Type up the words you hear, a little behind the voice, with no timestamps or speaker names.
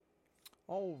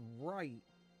All right,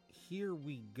 here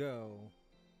we go.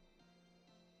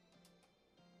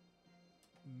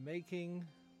 Making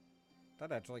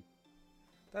that actually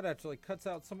cuts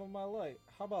out some of my light.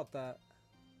 How about that?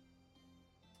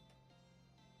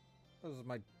 This is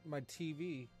my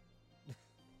TV.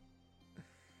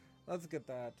 Let's get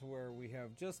that to where we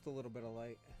have just a little bit of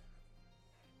light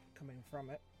coming from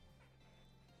it.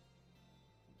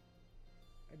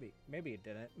 Maybe it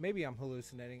didn't. Maybe I'm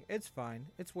hallucinating. It's fine.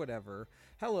 It's whatever.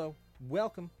 Hello.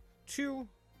 Welcome to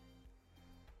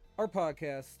our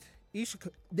podcast,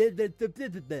 Isekarl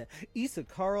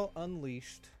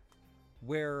Unleashed,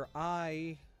 where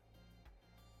I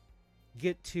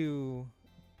get to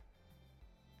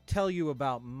tell you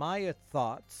about my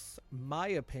thoughts, my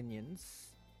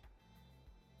opinions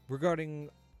regarding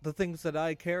the things that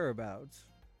I care about.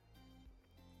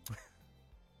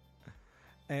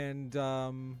 And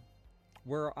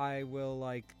where I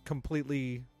will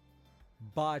completely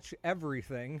botch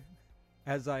everything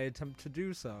as I attempt to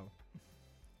do so.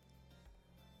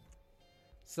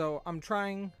 So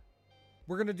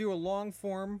we're going to do a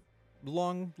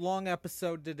long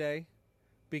episode today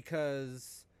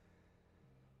because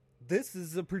this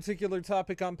is a particular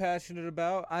topic I'm passionate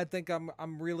about. I think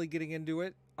I'm really getting into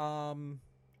it. And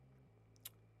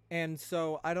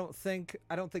so I don't think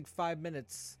 5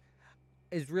 minutes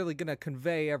is really going to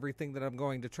convey everything that I'm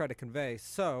going to try to convey.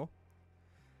 So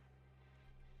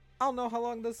I'll know how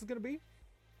long this is going to be.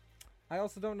 I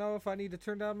also don't know if I need to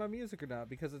turn down my music or not,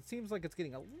 because it seems like it's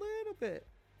getting a little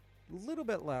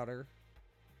bit louder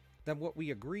than what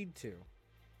we agreed to.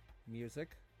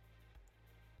 Music.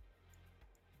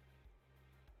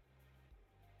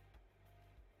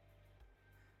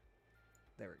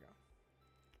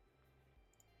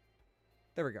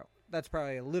 There we go. That's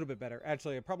probably a little bit better.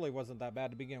 Actually, it probably wasn't that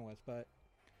bad to begin with, but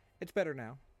it's better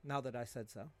now that I said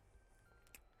so.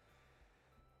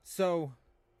 So,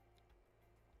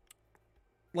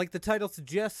 like the title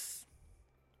suggests,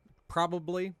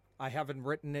 probably, I haven't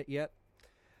written it yet.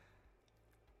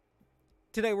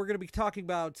 Today we're going to be talking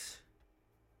about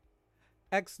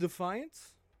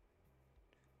XDefiant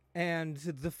and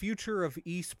the future of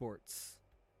esports,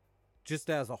 just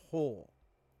as a whole.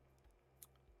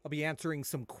 I'll be answering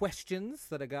some questions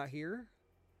that I got here,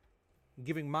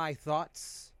 giving my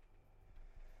thoughts,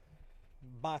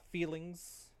 my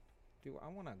feelings. Do I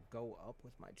want to go up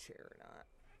with my chair or not?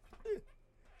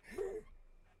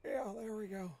 Yeah,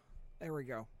 there we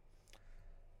go.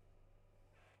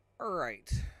 All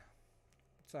right.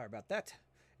 Sorry about that.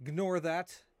 Ignore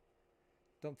that.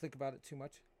 Don't think about it too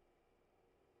much.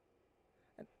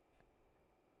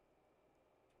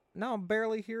 Now I'm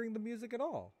barely hearing the music at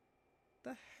all.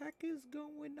 The heck is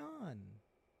going on?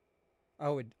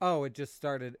 It just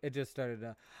started.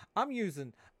 I'm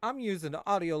using the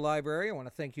audio library. I want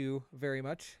to thank you very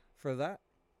much for that.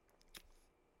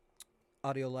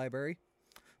 Audio library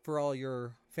for all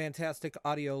your fantastic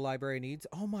audio library needs.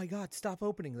 Oh my god, stop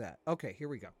opening that. Okay, here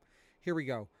we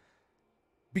go.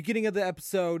 Beginning of the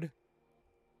episode.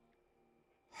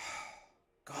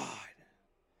 God.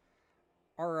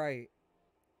 All right.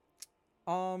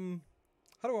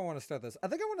 How do I want to start this? I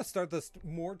think I want to start this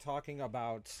more talking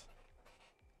about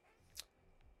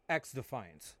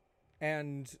XDefiant.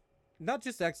 And not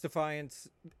just XDefiant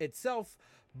itself,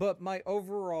 but my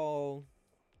overall,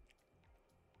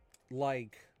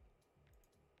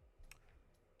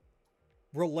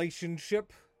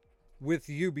 relationship with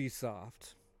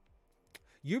Ubisoft.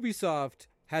 Ubisoft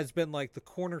has been the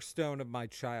cornerstone of my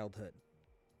childhood.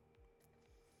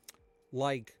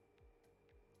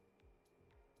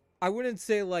 I wouldn't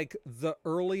say the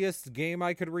earliest game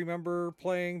I could remember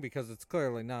playing, because it's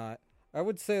clearly not. I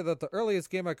would say that the earliest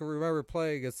game I could remember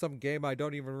playing is some game I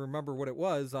don't even remember what it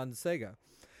was on Sega.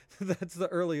 That's the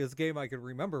earliest game I could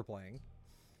remember playing.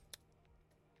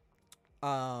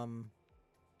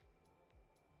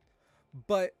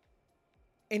 But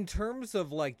in terms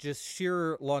of just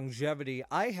sheer longevity,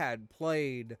 I had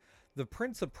played the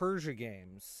Prince of Persia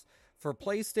games for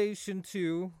PlayStation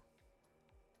 2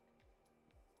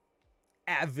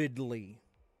 avidly,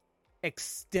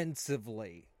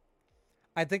 extensively.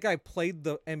 I think I played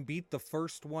and beat the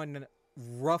first one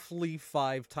roughly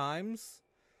 5 times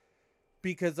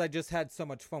because I just had so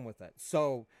much fun with it.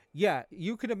 So yeah,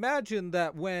 you can imagine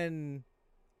that when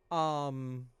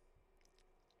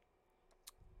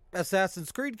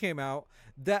Assassin's Creed came out,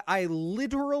 that I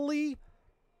literally,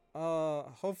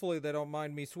 hopefully they don't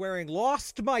mind me swearing,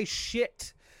 lost my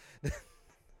shit.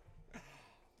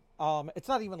 It's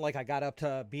not even like I got up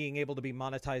to being able to be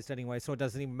monetized anyway, so it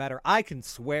doesn't even matter. I can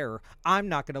swear. I'm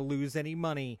not going to lose any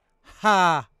money.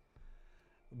 Ha!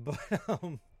 But,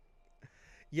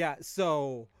 Yeah,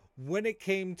 so when it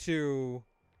came to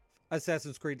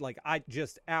Assassin's Creed, like I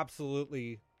just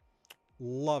absolutely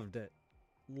loved it.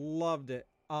 Loved it.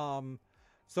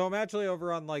 So I'm actually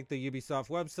over on like the Ubisoft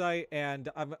website, and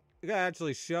I'm gonna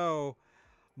actually show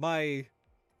my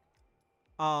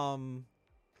um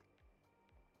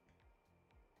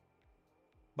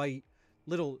my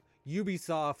little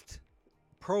Ubisoft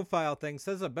profile thing.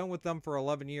 Says I've been with them for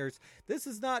 11 years. This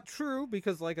is not true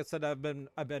because like I said, I've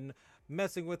been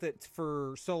messing with it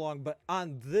for so long, but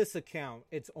on this account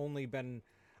it's only been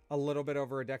a little bit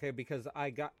over a decade because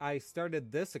I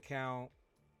started this account,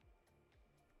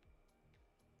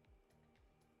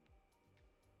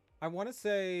 I want to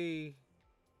say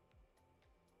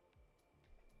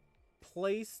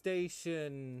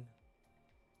PlayStation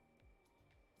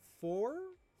 4.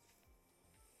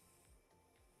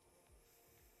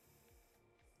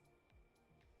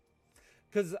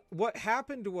 Because what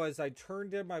happened was I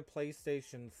turned in my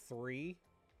PlayStation 3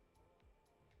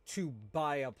 to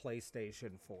buy a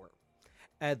PlayStation 4.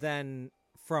 And then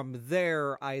from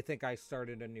there, I think I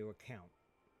started a new account,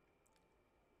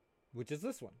 which is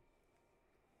this one.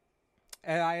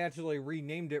 And I actually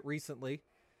renamed it recently.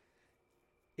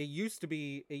 It used to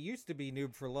be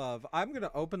Noob for Love. I'm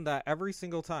gonna open that every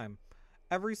single time,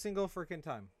 every single freaking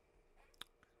time.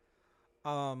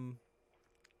 Um,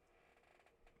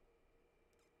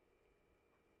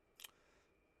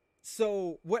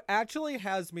 so what actually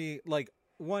has me like,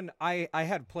 one, I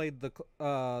had played the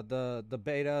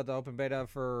beta, the open beta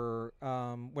for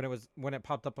when it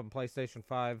popped up on PlayStation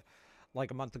 5 like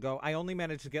a month ago. I only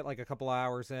managed to get like a couple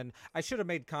hours in. I should have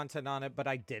made content on it, but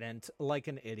I didn't, like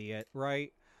an idiot,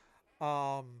 right?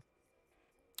 Um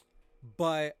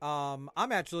but I'm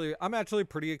actually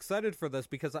pretty excited for this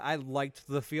because I liked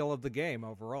the feel of the game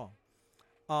overall.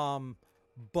 Um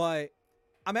but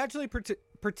I'm actually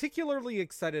particularly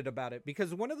excited about it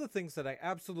because one of the things that I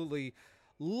absolutely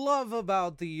love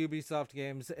about the Ubisoft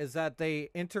games is that they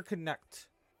interconnect.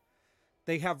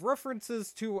 They have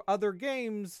references to other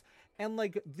games, and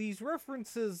like these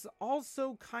references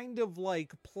also kind of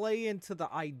like play into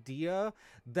the idea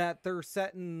that they're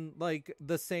set in like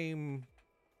the same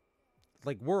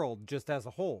like world just as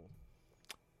a whole.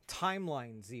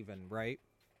 Timelines even, right?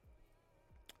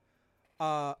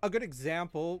 A good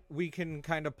example we can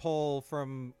kind of pull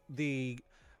from the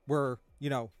where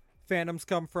phantoms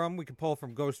come from. We can pull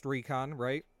from Ghost Recon,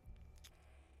 right?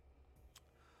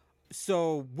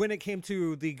 So when it came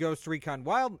to the Ghost Recon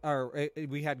Wild, or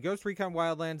we had Ghost Recon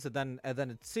Wildlands, and then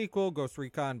its sequel, Ghost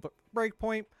Recon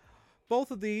Breakpoint.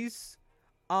 Both of these,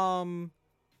 um,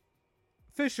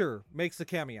 Fisher makes a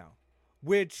cameo,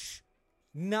 which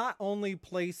not only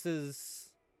places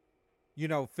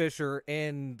Fisher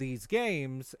in these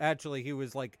games. Actually, he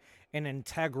was like an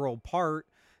integral part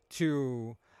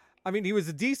to. I mean, he was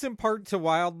a decent part to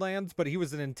Wildlands, but he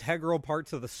was an integral part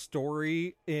to the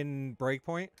story in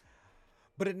Breakpoint.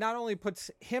 But it not only puts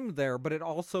him there, but it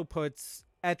also puts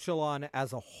Echelon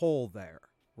as a whole there,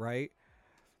 right?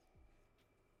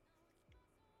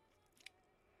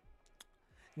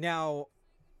 Now,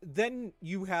 then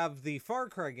you have the Far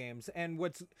Cry games, and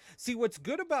what's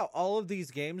good about all of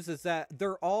these games is that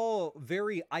they're all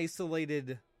very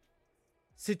isolated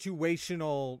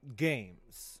situational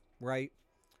games, right?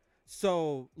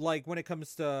 So, like when it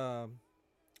comes to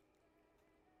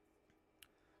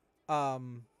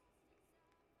um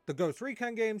the Ghost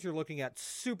Recon games, you're looking at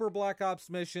super Black Ops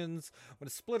missions. When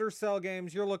Splitter Cell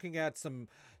games, you're looking at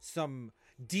some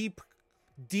deep,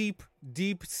 deep,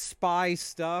 deep spy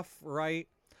stuff, right?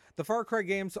 The Far Cry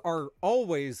games are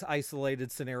always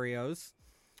isolated scenarios.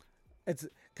 It's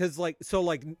because like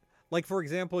for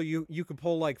example, you could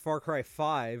pull like Far Cry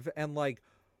 5, and like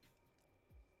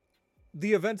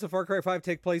the events of Far Cry 5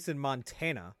 take place in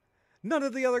Montana. None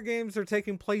of the other games are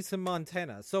taking place in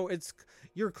Montana. So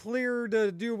you're clear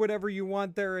to do whatever you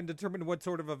want there and determine what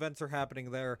sort of events are happening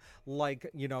there, like,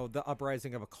 the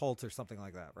uprising of a cult or something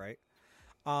like that, right?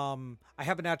 I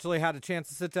haven't actually had a chance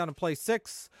to sit down and play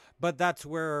 6, but that's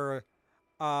where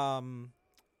um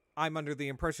I'm under the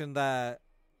impression that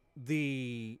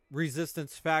the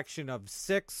resistance faction of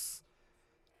 6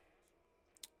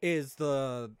 is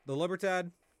the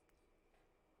Libertad.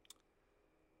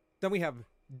 Then we have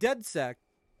DedSec,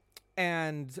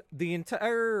 and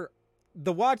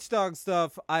the Watchdog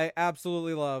stuff I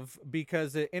absolutely love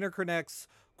because it interconnects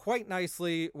quite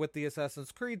nicely with the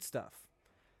Assassin's Creed stuff.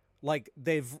 Like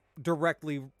they've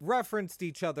directly referenced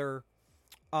each other,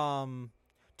 to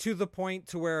the point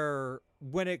to where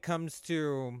when it comes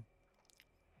to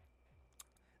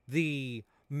the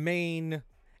main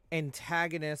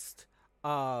antagonist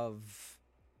of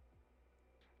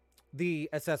the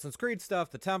Assassin's Creed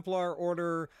stuff, the Templar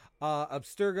Order,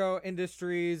 Abstergo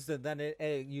Industries, and then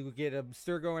you get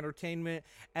Abstergo Entertainment,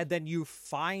 and then you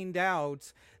find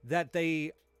out that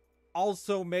they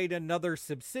also made another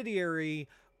subsidiary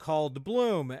called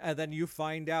Bloom, and then you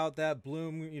find out that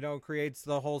Bloom, creates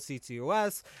the whole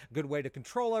CTOS, good way to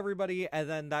control everybody, and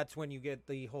then that's when you get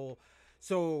the whole.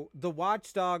 So the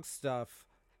Watchdog stuff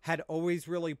had always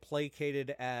really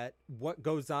placated at what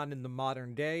goes on in the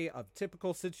modern day of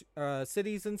typical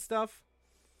cities and stuff.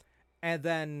 And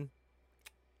then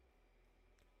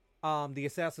the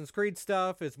Assassin's Creed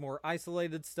stuff is more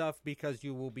isolated stuff because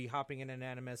you will be hopping in an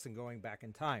Animus and going back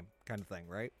in time kind of thing,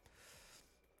 right?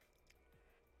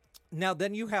 Now,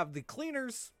 then you have the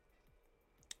Cleaners.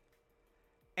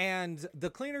 And the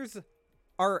Cleaners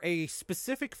are a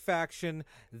specific faction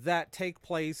that take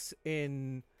place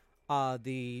in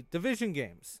the Division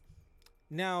games.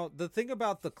 Now, the thing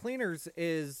about the Cleaners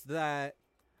is that,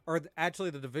 or actually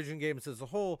the Division games as a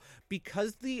whole,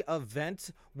 because the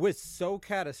event was so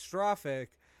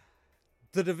catastrophic,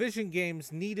 the Division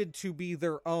games needed to be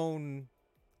their own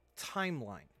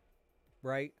timeline,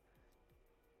 right?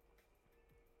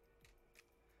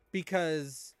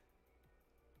 Because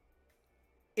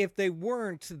if they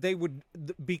weren't, they would,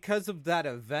 because of that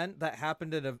event that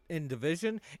happened in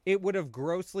Division, it would have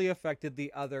grossly affected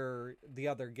the other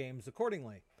games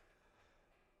accordingly.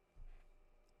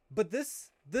 But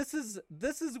this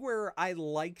is where I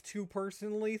like to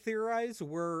personally theorize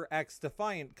where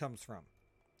XDefiant comes from.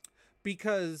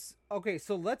 Because, okay,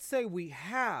 so let's say we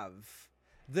have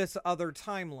this other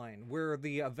timeline where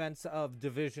the events of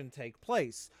Division take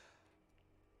place.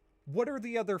 What are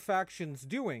the other factions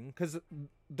doing? Because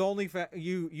the only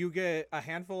you get a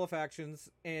handful of factions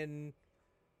in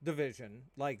Division,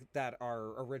 like that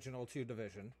are original to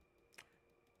Division.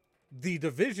 The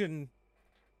Division,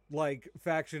 like,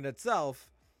 faction itself,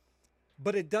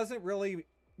 but it doesn't really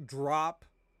drop,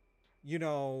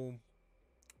 Ghost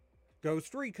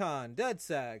Recon,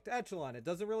 DedSec, Echelon. It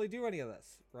doesn't really do any of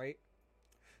this, right?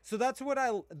 So that's what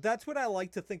I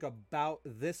like to think about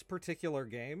this particular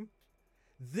game.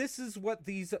 This is what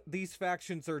these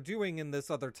factions are doing in this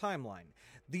other timeline.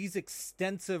 These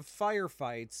extensive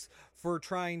firefights for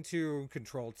trying to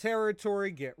control territory,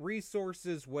 get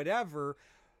resources, whatever.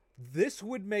 This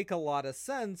would make a lot of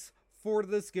sense for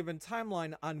this given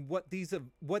timeline on what these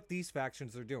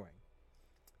factions are doing.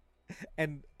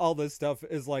 And all this stuff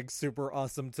is like super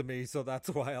awesome to me, so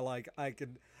that's why I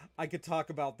could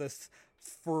talk about this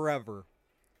forever.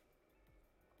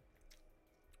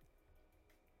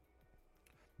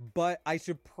 But I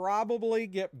should probably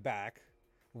get back,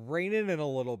 rein it in a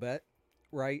little bit,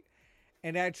 right?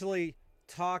 And actually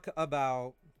talk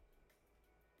about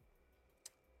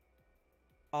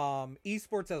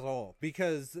esports as a whole.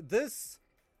 Because this,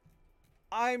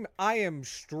 I am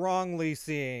strongly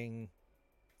seeing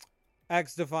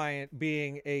XDefiant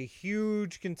being a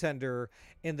huge contender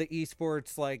in the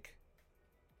esports, like,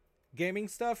 gaming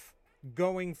stuff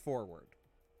going forward.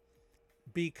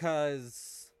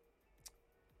 Because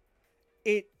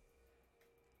it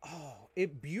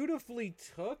beautifully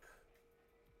took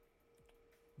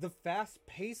the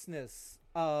fast-pacedness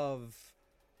of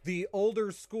the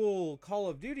older school Call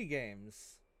of Duty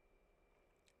games,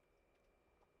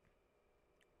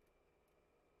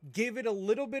 gave it a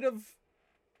little bit of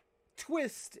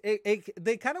twist.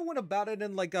 They kind of went about it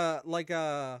in like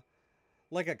a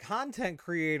content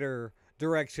creator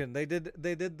direction. They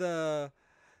did the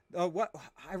what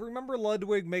I remember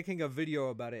Ludwig making a video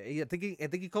about it. I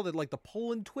think he called it like the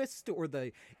Poland twist or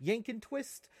the Yankin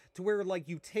twist, to where like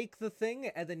you take the thing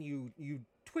and then you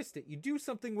twist it. You do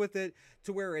something with it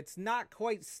to where it's not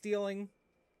quite stealing.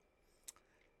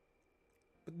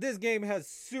 But this game has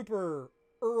super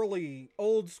early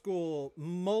old school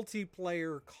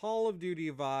multiplayer Call of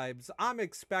Duty vibes. I'm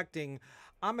expecting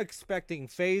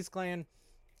FaZe Clan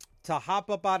to hop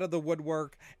up out of the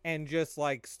woodwork and just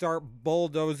like start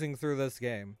bulldozing through this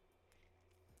game.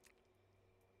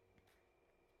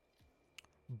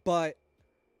 But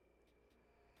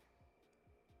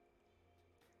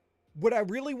what I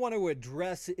really want to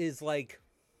address is like,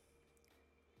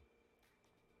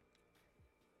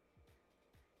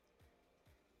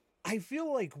 I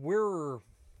feel like we're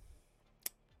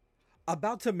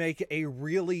about to make a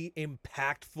really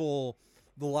impactful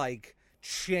like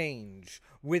change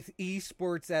with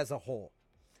esports as a whole.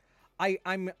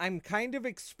 I'm kind of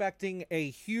expecting a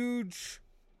huge,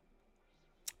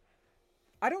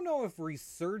 I don't know if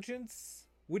resurgence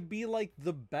would be like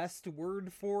the best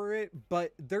word for it,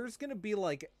 but there's gonna be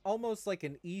like almost like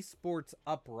an esports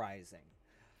uprising.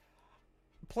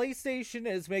 PlayStation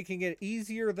is making it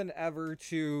easier than ever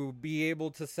to be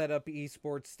able to set up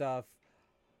esports stuff.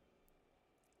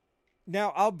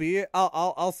 Now,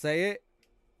 I'll say it.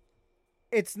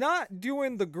 It's not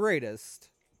doing the greatest.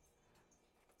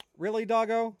 Really,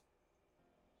 doggo?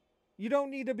 You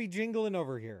don't need to be jingling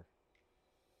over here.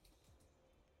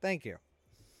 Thank you.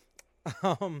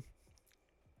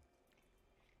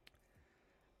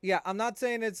 Yeah, I'm not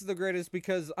saying it's the greatest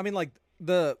because I mean, like,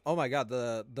 oh my god,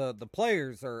 the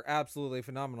players are absolutely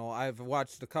phenomenal. I've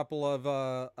watched a couple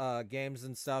of games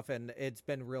and stuff, and it's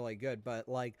been really good. But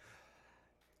like,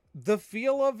 the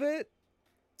feel of it,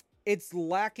 it's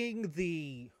lacking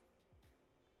the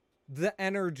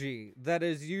energy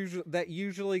that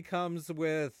usually comes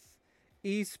with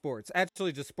esports.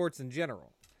 Actually, just sports in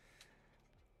general.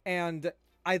 And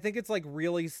I think it's like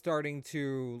really starting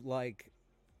to like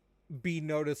be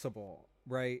noticeable,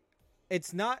 right?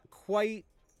 It's not quite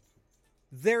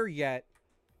there yet.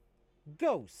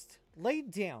 Ghost, lay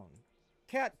down.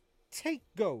 Cat, take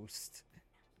Ghost.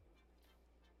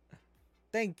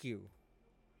 Thank you.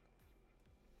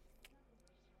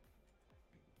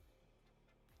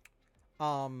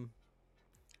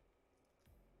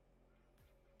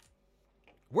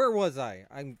 Where was I?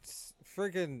 I'm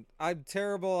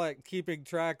terrible at keeping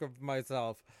track of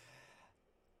myself.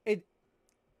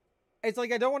 It's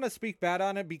like I don't want to speak bad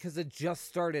on it because it just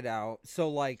started out. So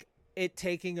like it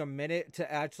taking a minute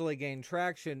to actually gain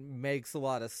traction makes a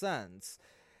lot of sense.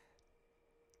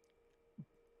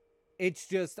 It's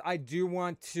just I do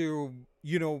want to,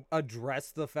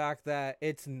 address the fact that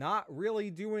it's not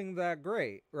really doing that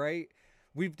great, right?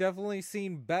 We've definitely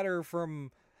seen better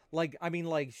from like, I mean,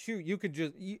 like, shoot, you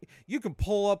can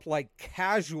pull up like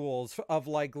casuals of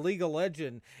like League of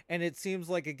Legends, and it seems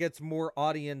like it gets more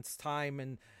audience time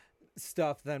and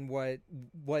stuff than what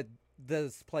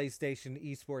this PlayStation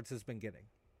esports has been getting.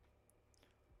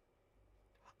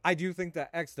 I do think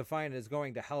that XDefiant is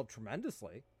going to help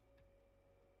tremendously,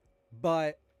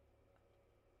 but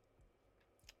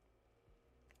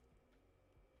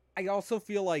I also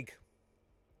feel like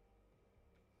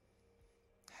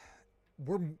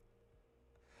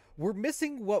we're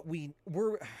missing what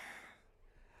we're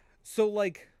so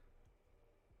like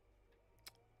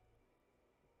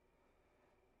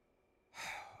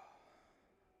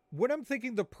what I'm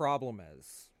thinking the problem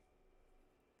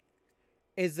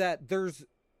is that there's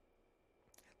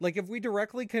like if we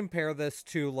directly compare this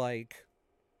to like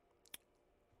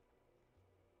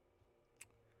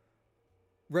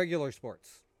regular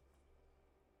sports,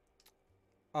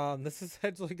 this is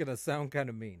actually gonna sound kind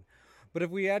of mean, but if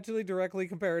we actually directly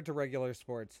compare it to regular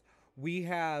sports, we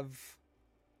have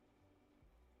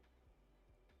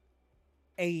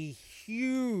a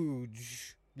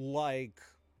huge like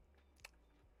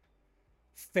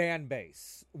fan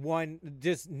base, one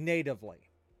just natively.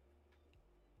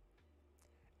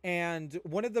 And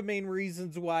one of the main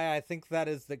reasons why I think that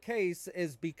is the case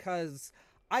is because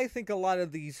I think a lot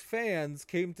of these fans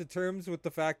came to terms with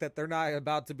the fact that they're not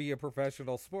about to be a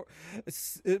professional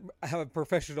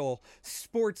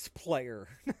sports player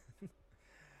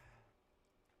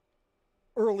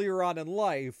earlier on in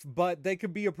life, but they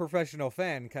could be a professional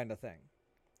fan kind of thing.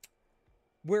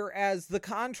 Whereas the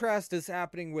contrast is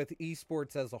happening with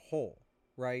esports as a whole,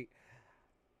 right?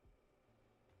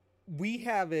 We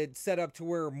have it set up to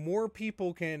where more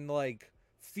people can like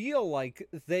feel like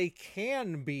they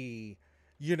can be,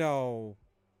 a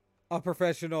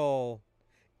professional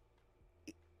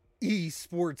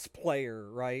esports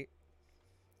player, right?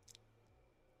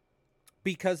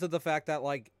 Because of the fact that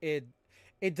like it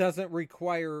doesn't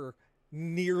require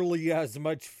nearly as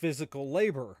much physical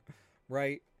labor,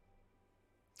 right?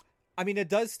 I mean, it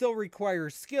does still require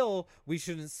skill. We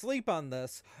shouldn't sleep on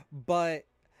this, but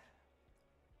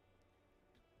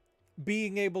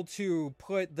being able to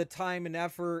put the time and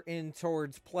effort in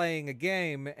towards playing a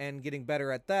game and getting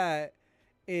better at that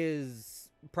is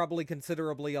probably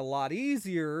considerably a lot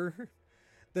easier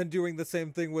than doing the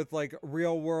same thing with like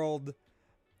real world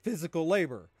physical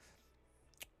labor.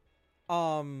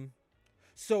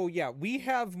 So yeah, we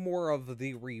have more of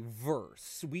the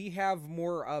reverse. We have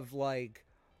more of like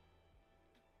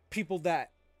people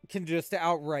that can just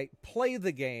outright play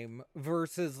the game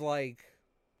versus like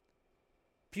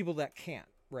people that can't,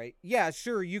 right? Yeah,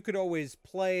 sure, you could always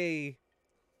play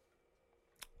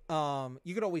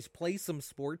some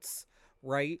sports,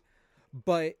 right?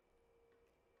 But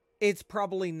it's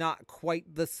probably not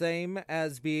quite the same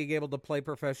as being able to play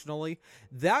professionally.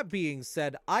 That being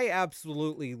said, I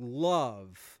absolutely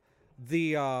love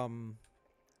the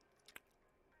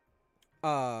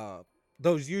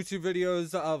those YouTube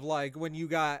videos of like when you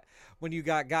got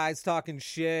guys talking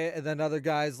shit and then other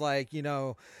guys like, you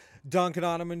know, dunking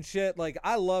on them and shit. Like,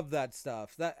 I love that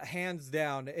stuff. That, hands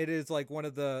down, it is like one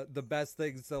of the best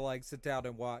things to like sit down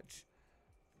and watch.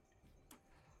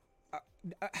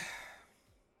 Uh,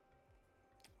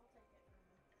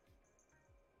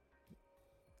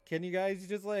 can you guys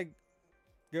just like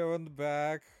go in the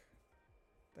back?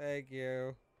 Thank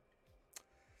you.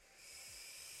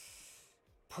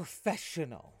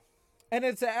 Professional. And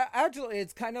it's actually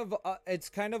it's kind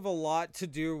of a lot to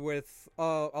do with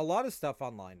a lot of stuff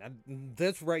online, and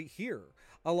this right here,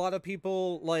 a lot of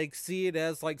people like see it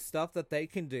as like stuff that they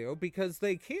can do because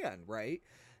they can, right?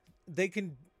 They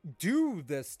can do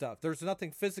this stuff. There's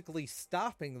nothing physically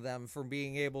stopping them from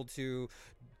being able to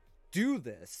do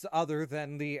this other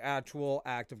than the actual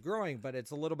act of growing, but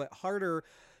it's a little bit harder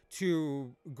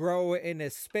to grow in a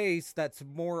space that's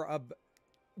more of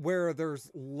where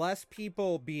there's less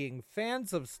people being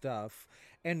fans of stuff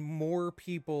and more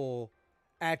people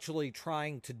actually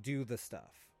trying to do the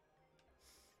stuff.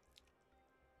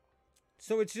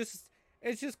 So it's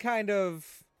just kind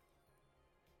of,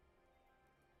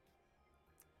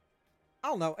 I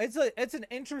don't know. It's an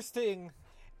interesting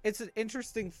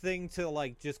thing to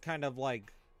like just kind of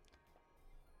like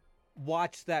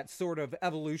watch that sort of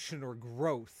evolution or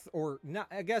growth, or not.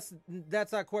 I guess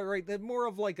that's not quite right. They're more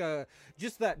of like a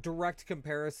just that direct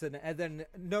comparison, and then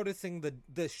noticing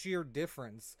the sheer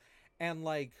difference and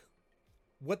like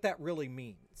what that really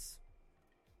means.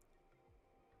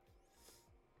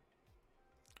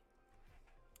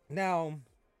 Now,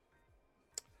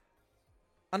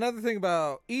 another thing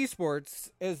about esports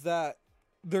is that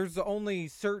there's only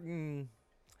certain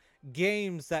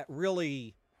games that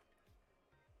really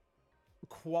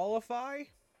qualify,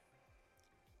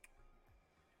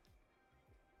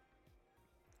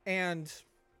 and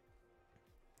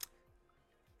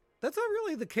that's not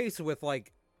really the case with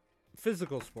like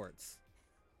physical sports.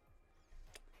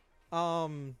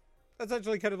 That's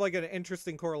actually kind of like an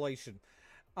interesting correlation.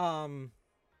 um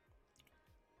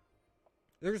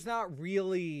there's not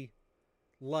really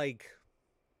like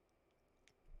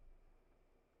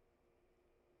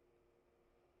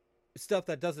stuff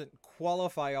that doesn't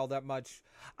qualify all that much.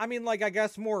 I mean, like, I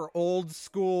guess more old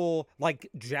school, like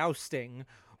jousting.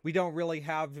 We don't really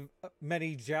have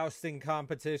many jousting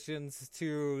competitions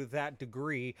to that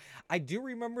degree. I do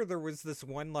remember there was this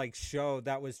one like show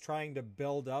that was trying to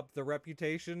build up the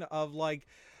reputation of like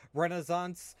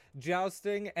Renaissance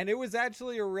jousting, and it was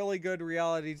actually a really good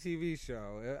reality TV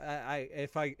show.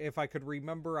 If I could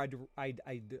remember, I'd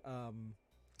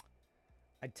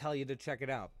tell you to check it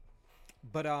out.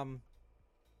 But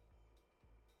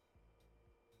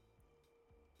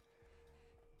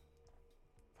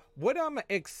what I'm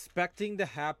expecting to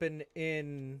happen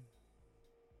in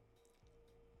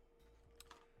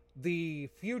the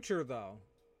future, though,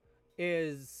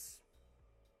 is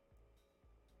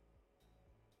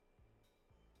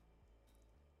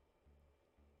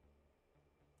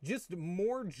just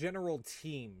more general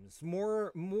teams,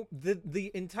 more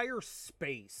the entire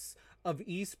space of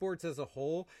esports as a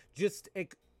whole, just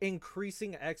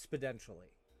increasing exponentially.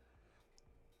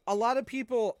 A lot of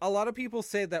people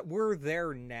say that we're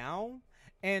there now,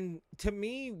 and to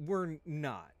me we're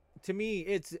not. To me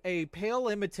it's a pale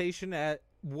imitation at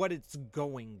what it's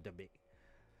going to be.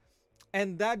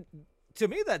 And that, to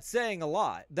me, that's saying a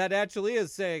lot. That actually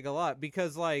is saying a lot,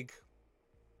 because like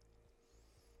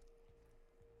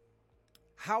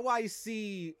how I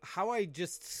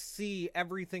just see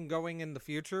everything going in the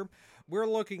future, we're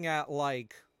looking at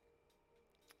like,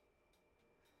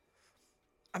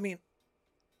 I mean,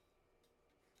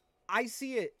 I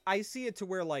see it to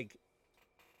where like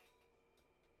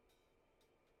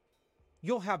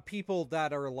you'll have people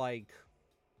that are like,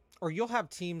 or you'll have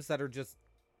teams that are just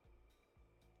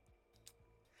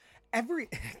every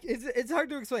it's hard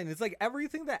to explain. It's like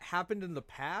everything that happened in the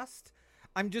past,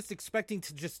 I'm just expecting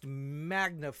to just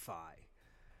magnify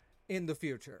in the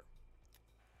future.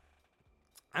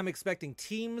 I'm expecting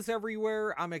teams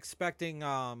everywhere. I'm expecting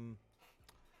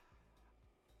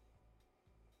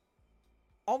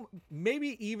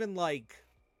maybe even like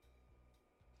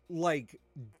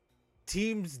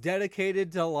teams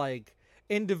dedicated to like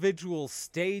individual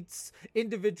states,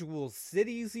 individual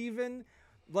cities, even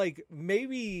like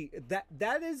maybe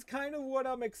that is kind of what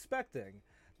I'm expecting.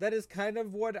 That is kind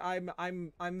of what I'm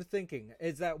thinking,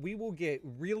 is that we will get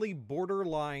really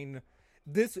borderline.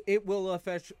 This, it will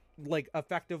affect, like,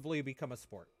 effectively become a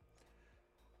sport.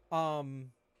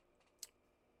 Um,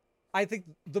 I think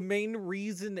the main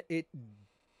reason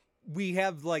we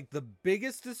have like the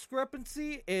biggest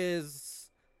discrepancy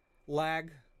is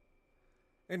lag.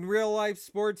 in real life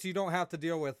sports, you don't have to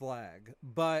deal with lag,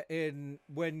 but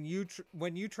when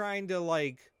you trying to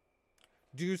like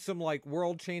do some like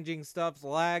world changing stuff,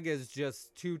 lag is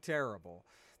just too terrible.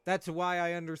 That's why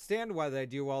I understand why they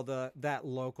do all that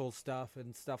local stuff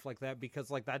and stuff like that, because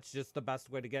like that's just the best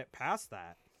way to get past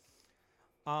that.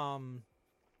 Um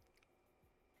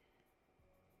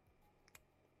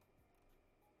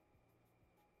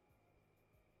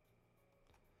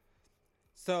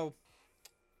so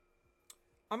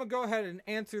I'm gonna go ahead and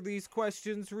answer these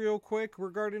questions real quick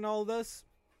regarding all this.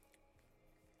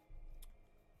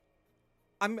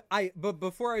 But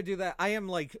before I do that, I am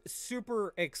like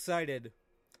super excited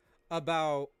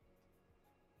about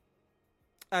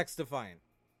XDefiant.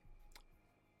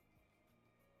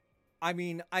 I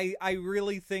mean, I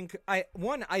really think I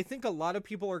think a lot of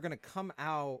people are gonna come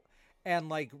out and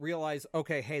like realize,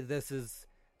 okay, hey, this is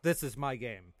my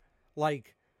game.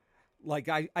 Like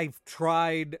I've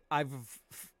tried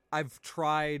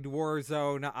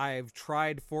Warzone, I've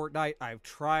tried Fortnite, I've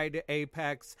tried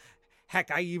Apex.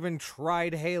 Heck, I even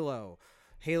tried Halo.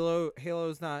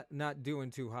 Halo's not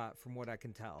doing too hot from what I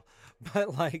can tell.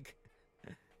 But like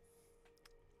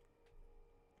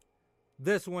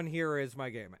this one here is my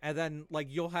game. And then like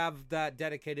you'll have that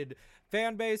dedicated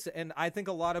fan base, and I think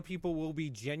a lot of people will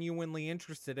be genuinely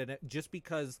interested in it just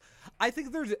because I think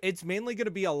it's mainly going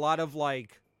to be a lot of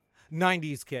like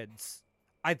 90s kids.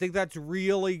 I think that's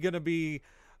really going to be,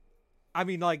 I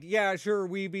mean, like, yeah, sure,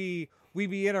 we be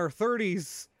in our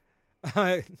 30s,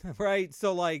 right?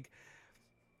 So like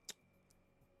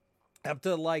up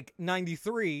to like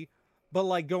 93, but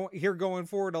like going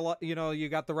forward a lot, you know, you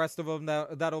got the rest of them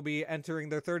that'll be entering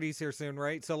their 30s here soon,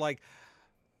 right? So like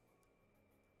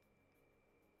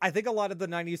I think a lot of the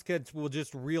 90s kids will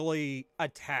just really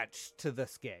attach to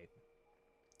this game.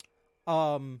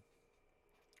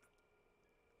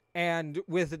 And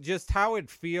with just how it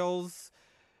feels,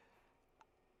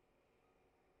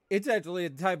 it's actually a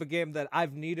type of game that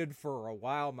I've needed for a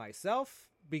while myself,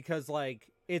 because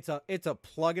like it's a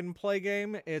plug and play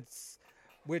game.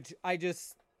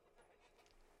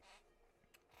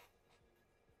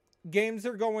 Games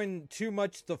are going too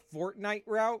much the Fortnite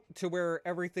route to where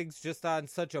everything's just on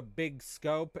such a big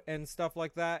scope and stuff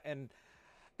like that. And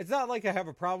it's not like I have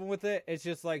a problem with it. It's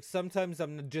just like sometimes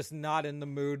I'm just not in the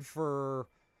mood for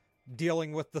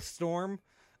dealing with the storm.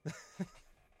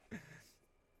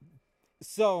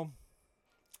 So,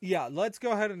 yeah, let's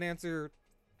go ahead and answer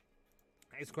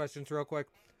these questions real quick.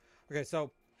 Okay,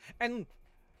 so, and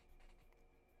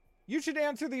you should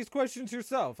answer these questions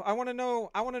yourself. I want to know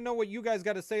what you guys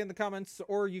got to say in the comments,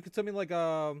 or you could send me like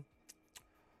a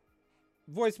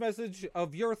voice message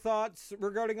of your thoughts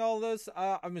regarding all this.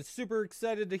 I'm super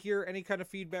excited to hear any kind of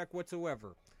feedback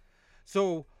whatsoever.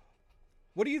 So,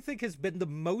 what do you think has been the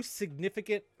most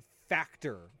significant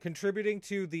factor contributing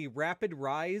to the rapid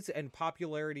rise and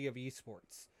popularity of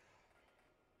esports?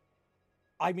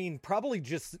 I mean, probably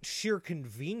just sheer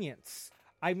convenience.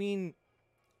 I mean,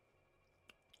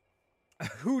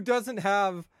 who doesn't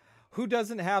have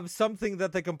something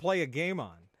that they can play a game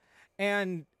on?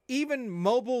 And even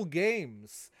mobile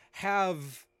games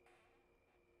have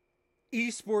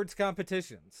esports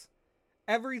competitions.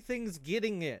 Everything's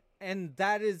getting it. And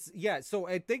that is, yeah, so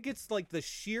I think it's like the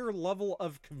sheer level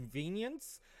of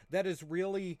convenience that is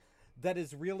really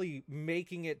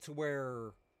making it to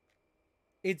where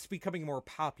it's becoming more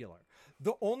popular.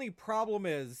 The only problem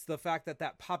is the fact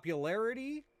that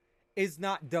popularity is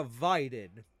not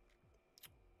divided.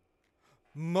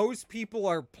 Most people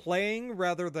are playing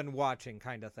rather than watching,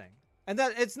 kind of thing. And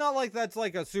that it's not like that's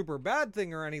like a super bad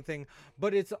thing or anything,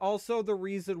 but it's also the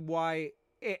reason why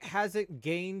it hasn't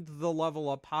gained the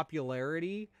level of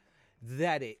popularity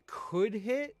that it could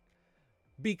hit,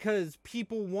 because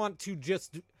people want to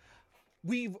just,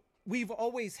 we've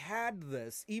always had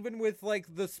this, even with like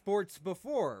the sports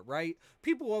before, right?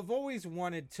 People have always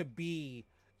wanted to be,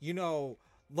 you know,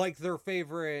 like their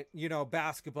favorite, you know,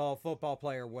 basketball, football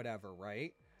player, whatever,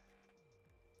 right?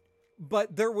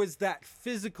 But there was that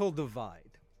physical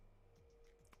divide.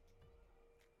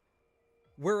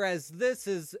 Whereas this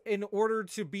is, in order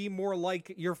to be more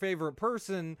like your favorite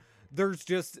person, there's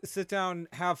just sit down,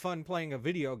 have fun playing a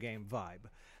video game vibe.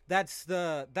 That's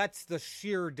the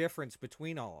sheer difference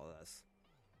between all of this.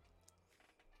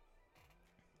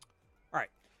 All right.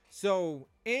 So,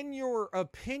 in your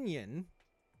opinion,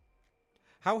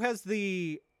 how has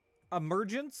the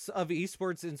emergence of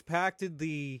esports impacted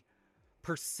the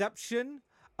perception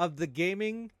of the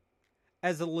gaming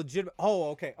as a legitimate... Oh,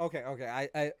 okay.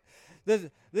 this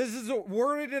is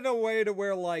worded in a way to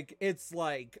where like it's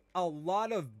like a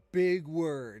lot of big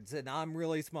words and I'm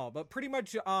really small, but pretty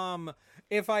much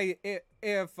if I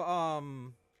if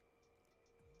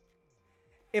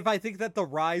I think that the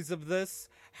rise of this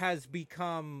has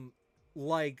become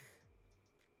like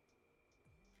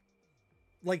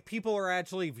people are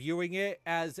actually viewing it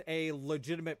as a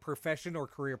legitimate profession or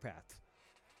career path.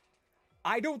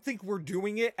 I don't think we're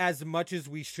doing it as much as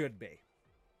we should be.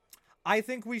 I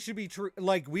think we should be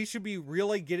we should be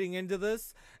really getting into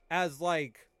this as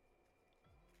like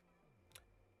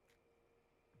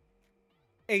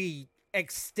a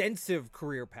extensive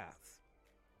career path,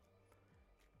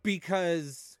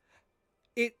 because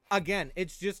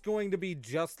it's just going to be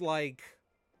just like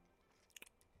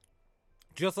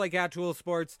actual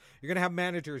sports. You're going to have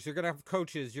managers, you're going to have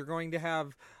coaches, you're going to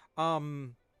have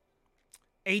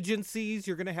agencies,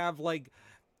 you're going to have like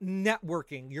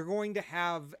networking, you're going to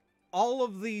have all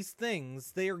of these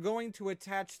things. They are going to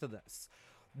attach to this.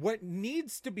 What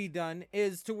needs to be done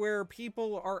is to where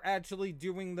people are actually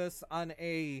doing this on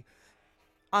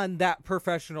that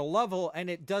professional level, and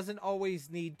it doesn't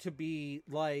always need to be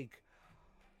like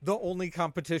the only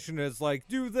competition is like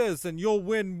do this and you'll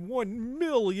win $1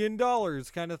 million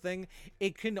kind of thing.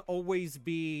 It can always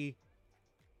be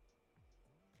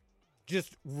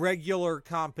just regular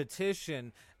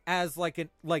competition as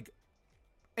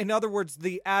in other words,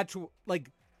 the actual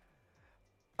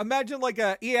imagine like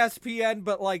a ESPN,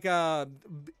 but like a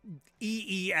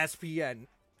EESPN,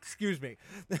 excuse me,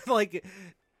 like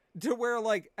to where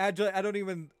like actually I don't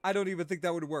even think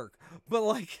that would work, but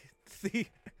like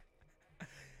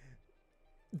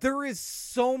there is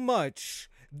so many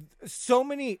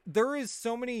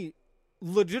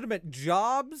legitimate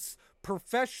jobs,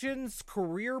 professions,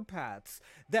 career paths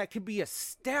that could be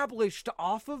established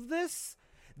off of this.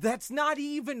 That's not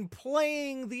even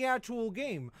playing the actual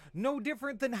game. No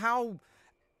different than how,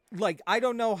 I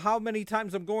don't know how many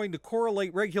times I'm going to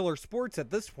correlate regular sports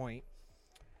at this point.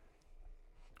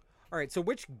 All right, so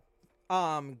which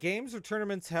games or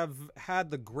tournaments have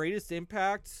had the greatest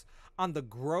impacts on the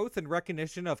growth and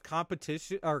recognition of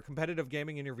competition or competitive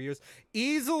gaming in your views?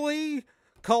 Easily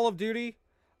Call of Duty.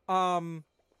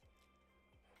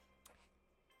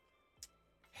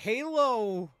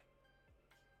 Halo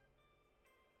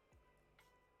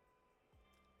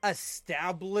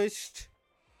established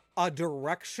a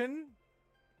direction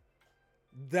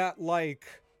that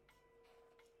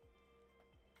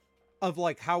of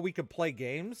how we could play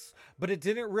games, but it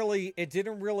didn't really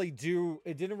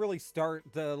start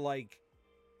the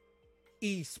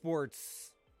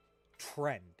esports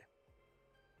trend.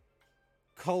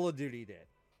 Call of Duty did,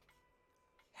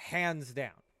 hands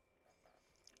down.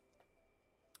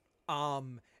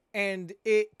 And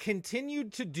it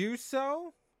continued to do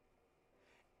so,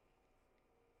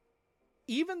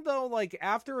 even though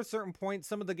after a certain point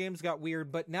some of the games got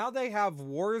weird, but now they have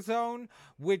Warzone,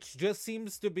 which just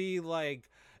seems to be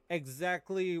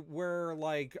exactly where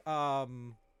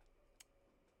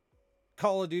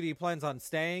Call of Duty plans on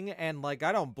staying, and I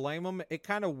don't blame them. It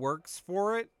kind of works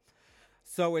for it.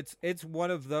 So it's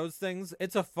one of those things.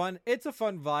 It's a fun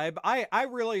vibe. I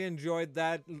really enjoyed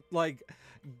that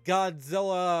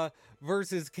Godzilla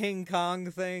versus King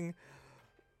Kong thing.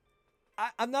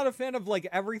 I'm not a fan of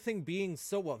everything being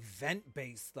so event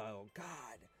based though.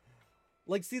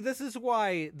 God. See, this is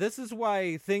why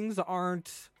things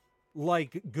aren't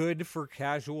good for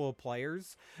casual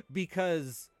players,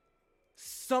 because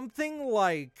something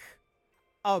like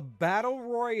a battle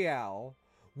royale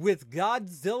with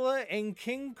Godzilla and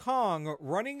King Kong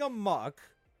running amok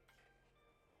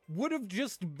would have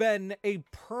just been a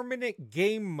permanent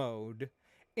game mode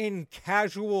in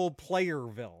casual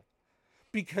Playerville,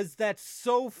 because that's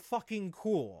so fucking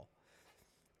cool.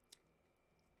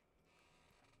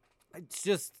 It's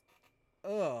just,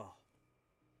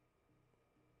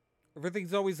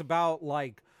 everything's always about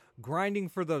grinding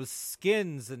for those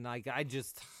skins, and I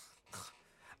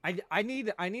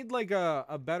need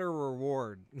a better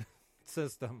reward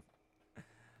system.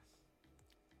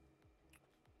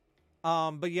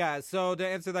 But yeah, so to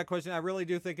answer that question, I really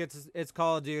do think it's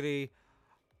Call of Duty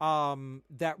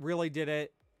that really did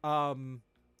it.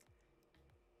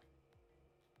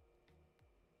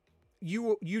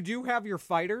 You do have your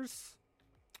fighters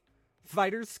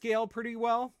scale pretty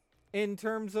well in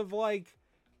terms of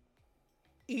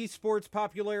esports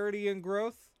popularity and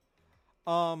growth.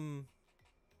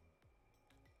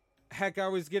 Heck, I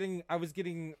was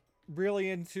getting really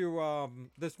into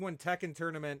this one Tekken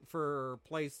tournament for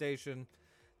PlayStation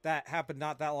that happened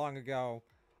not that long ago.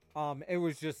 It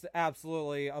was just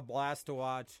absolutely a blast to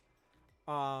watch.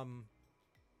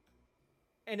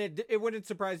 and it wouldn't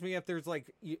surprise me if there's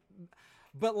like,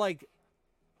 but like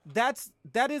that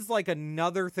is like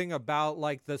another thing about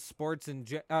like the sports and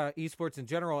esports in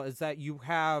general is that you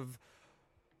have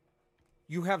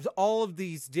all of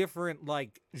these different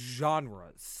like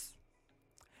genres,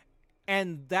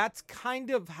 and that's kind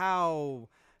of how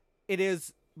it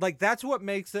is. Like that's what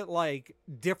makes it like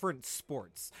different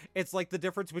sports. It's like the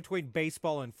difference between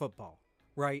baseball and football,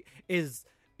 right? Is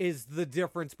the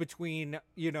difference between,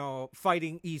 you know,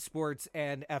 fighting esports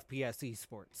and FPS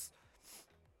esports.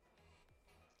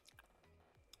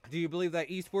 Do you believe that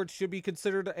esports should be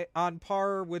considered on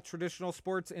par with traditional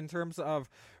sports in terms of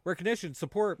recognition,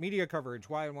 support, media coverage?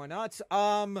 Why and why not?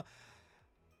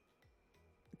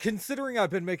 Considering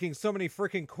I've been making so many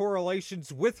freaking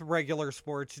correlations with regular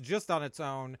sports just on its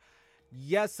own,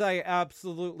 yes, I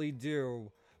absolutely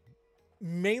do.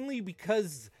 Mainly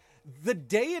because the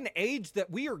day and age that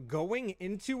we are going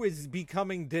into is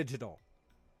becoming digital.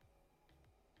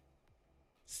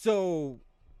 So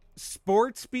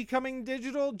sports becoming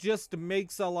digital just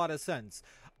makes a lot of sense.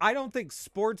 I don't think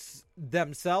sports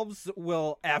themselves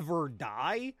will ever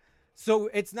die. So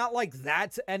it's not like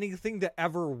that's anything to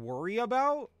ever worry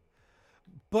about.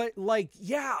 But like,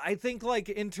 yeah, I think like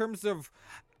in terms of,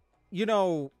 you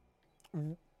know,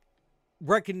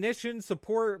 recognition,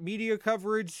 support, media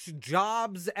coverage,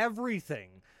 jobs,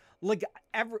 everything. Like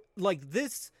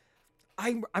this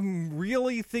I'm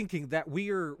really thinking that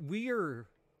we're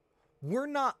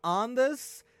not on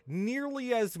this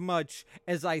nearly as much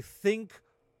as I think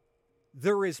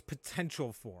there is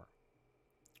potential for.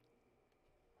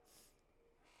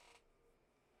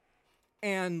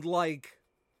 And like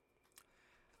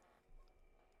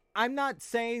I'm not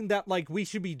saying that like we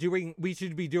should be doing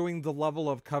the level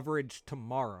of coverage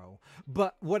tomorrow,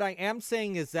 but what I am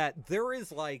saying is that there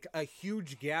is like a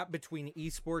huge gap between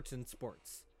esports and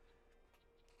sports.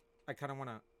 I kind of want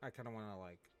to like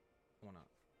want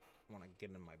to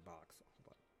get in my box,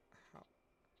 but how?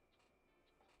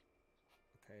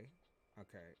 Okay.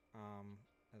 Okay.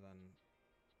 And then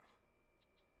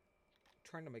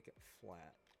trying to make it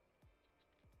flat.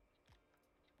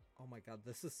 Oh my god,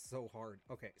 this is so hard.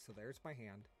 Okay, so there's my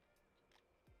hand.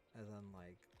 And then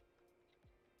like,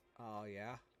 oh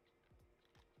yeah.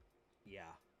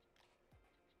 Yeah.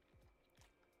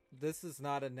 This is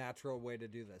not a natural way to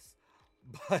do this.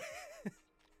 But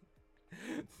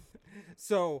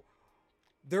so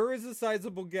there is a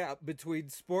sizable gap between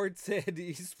sports and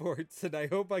esports, and I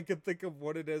hope I can think of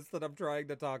what it is that I'm trying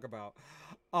to talk about.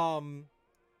 Um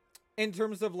in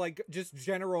terms of like just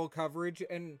general coverage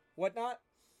and whatnot.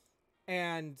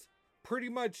 And pretty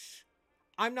much,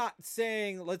 I'm not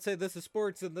saying, let's say this is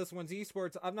sports and this one's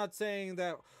esports. I'm not saying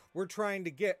that we're trying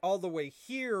to get all the way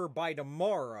here by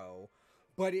tomorrow,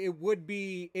 but it would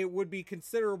be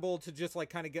considerable to just like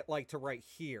kind of get like to right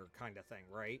here kind of thing,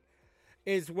 right?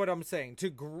 Is what I'm saying,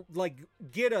 to like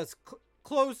get us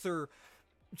closer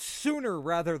sooner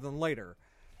rather than later.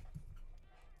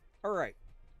 All right.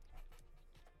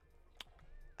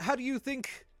 How do you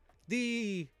think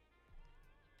the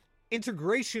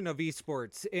integration of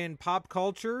esports in pop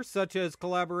culture, such as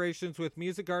collaborations with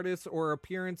music artists or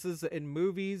appearances in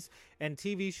movies and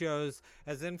TV shows,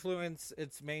 has influenced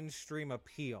its mainstream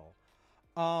appeal?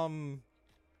 Um,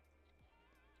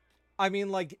 I mean,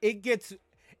 like it gets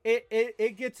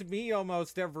me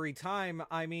almost every time.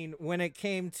 I mean, when it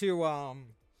came to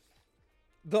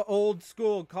the old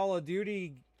school Call of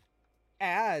Duty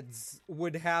ads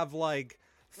would have like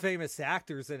famous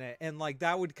actors in it, and like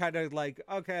that would kind of like,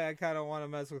 okay, I kind of want to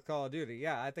mess with Call of Duty.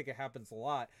 Yeah, I think it happens a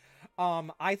lot.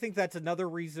 I think that's another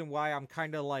reason why I'm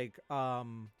kind of like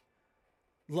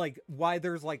why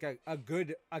there's like a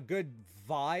good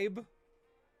vibe.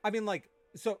 I mean, like,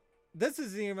 so this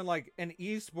isn't even like an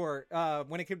esport.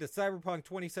 When it came to Cyberpunk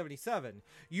 2077,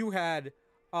 you had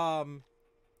Keanu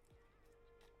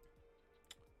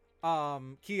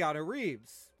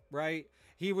Reeves, right?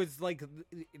 He was like,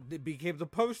 became the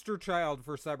poster child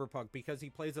for Cyberpunk because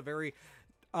he plays a very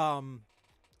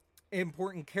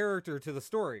important character to the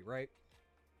story, right?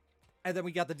 And then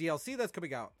we got the DLC that's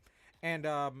coming out, and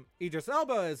Idris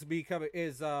Elba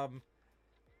is a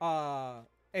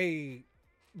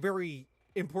very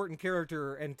important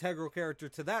character, integral character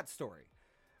to that story.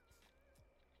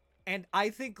 And I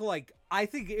think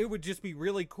it would just be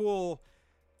really cool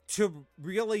to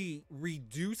really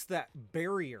reduce that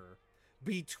barrier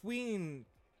between,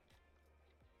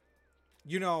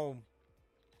 you know,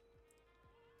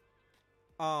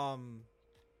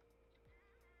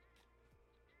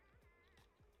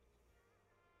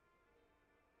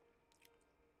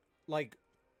 like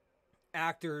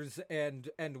actors and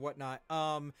whatnot.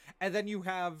 And then you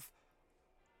have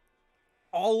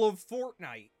all of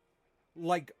Fortnite.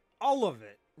 Like, all of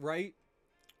it, right?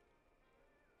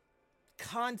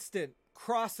 Constant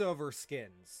crossover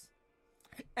skins.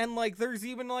 And, like, there's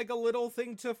even, like, a little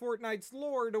thing to Fortnite's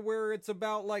lore to where it's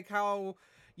about, like, how,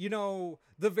 you know,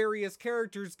 the various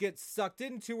characters get sucked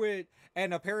into it,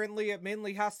 and apparently it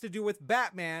mainly has to do with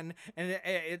Batman, and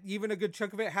even a good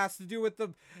chunk of it has to do with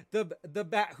the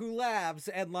Bat Who Laughs,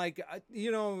 and, like, you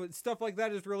know, stuff like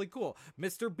that is really cool.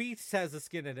 Mr. Beast has a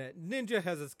skin in it. Ninja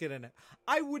has a skin in it.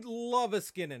 I would love a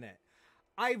skin in it.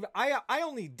 I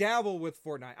only dabble with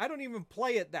Fortnite. I don't even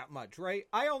play it that much, right?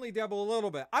 I only dabble a little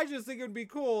bit. I just think it would be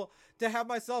cool to have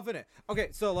myself in it. Okay,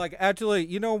 so like actually,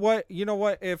 you know what?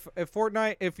 If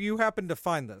Fortnite, if you happen to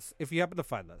find this,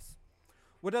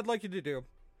 what I'd like you to do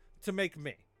to make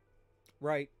me,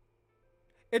 right?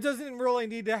 It doesn't really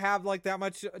need to have like that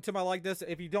much to my likeness.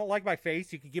 If you don't like my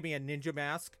face, you can give me a ninja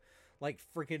mask, like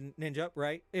freaking ninja,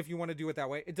 right? If you want to do it that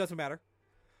way, it doesn't matter.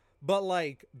 But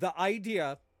like the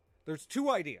idea. There's two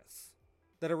ideas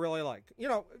that I really like. You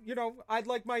know, I'd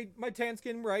like my tan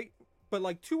skin, right? But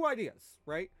like two ideas,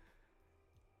 right?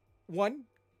 One,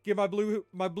 get my blue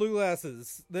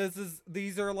glasses.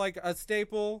 These are like a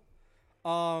staple.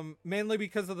 Mainly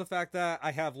because of the fact that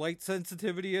I have light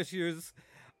sensitivity issues.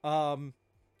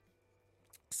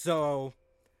 So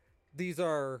these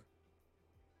are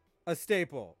a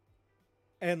staple.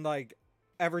 And like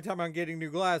every time I'm getting new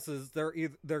glasses, they're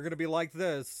going to be like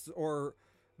this or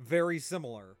very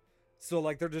similar. So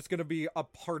like they're just gonna be a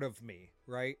part of me,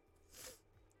 right?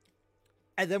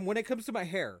 And then when it comes to my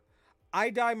hair, I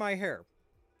dye my hair.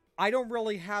 I don't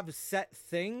really have a set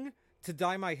thing to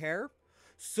dye my hair.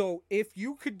 So if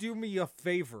you could do me a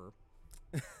favor,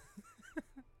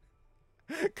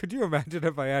 could you imagine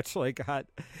if I actually got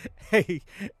a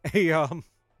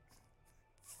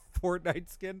Fortnite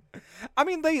skin? I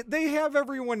mean, they have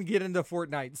everyone get into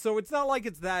Fortnite, so it's not like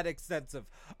it's that extensive.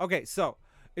 Okay, so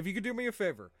if you could do me a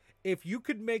favor, if you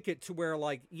could make it to where,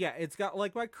 like, yeah, it's got,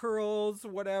 like, my curls,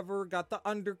 whatever, got the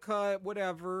undercut,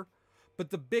 whatever. But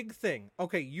the big thing,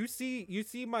 okay, you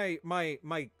see my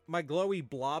glowy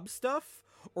blob stuff,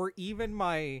 or even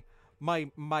my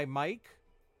mic?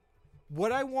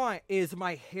 What I want is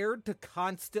my hair to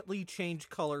constantly change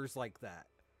colors like that.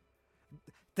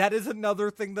 That is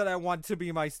another thing that I want to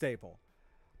be my staple.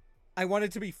 I want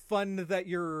it to be fun that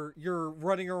you're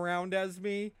running around as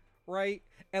me, right?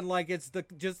 And like it's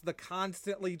just the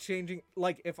constantly changing.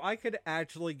 Like if I could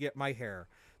actually get my hair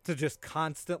to just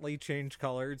constantly change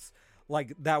colors,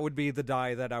 like that would be the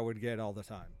dye that I would get all the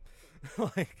time.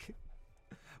 Like,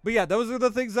 but yeah, those are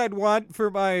the things I'd want for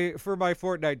my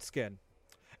Fortnite skin.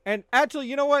 And actually,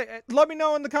 you know what? Let me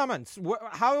know in the comments.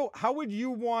 How would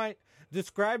you want?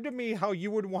 Describe to me how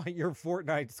you would want your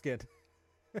Fortnite skin.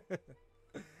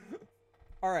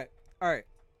 All right.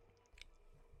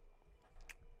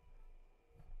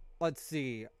 Let's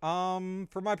see. From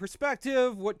my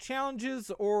perspective, what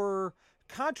challenges or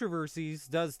controversies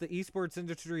does the esports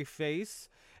industry face,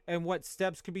 and what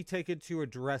steps could be taken to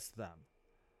address them?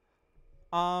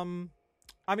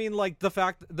 I mean, like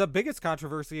the biggest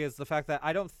controversy is the fact that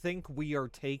I don't think we're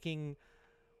taking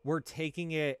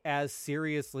it as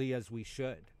seriously as we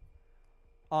should.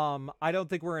 I don't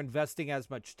think we're investing as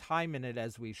much time in it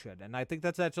as we should. And I think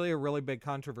that's actually a really big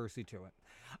controversy to it.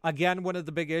 Again, one of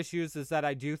the big issues is that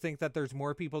I do think that there's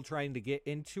more people trying to get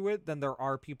into it than there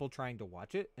are people trying to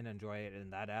watch it and enjoy it in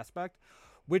that aspect,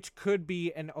 which could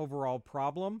be an overall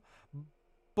problem.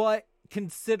 But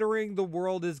considering the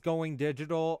world is going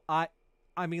digital, I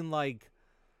mean, like,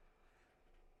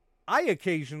 I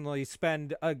occasionally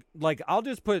spend I'll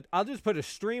just put a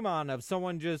stream on of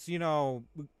someone just, you know,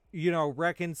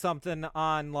 wrecking something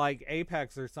on like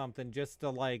Apex or something just to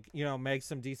like, you know, make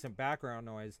some decent background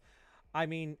noise. I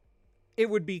mean, it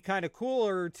would be kind of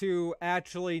cooler to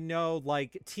actually know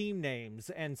like team names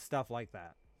and stuff like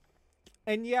that.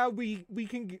 And yeah, we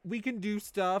can do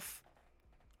stuff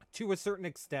to a certain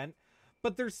extent,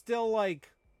 but there's still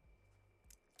like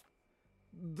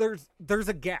there's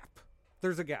a gap.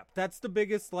 There's a gap. That's the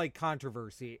biggest like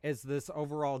controversy, is this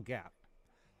overall gap.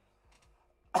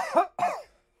 All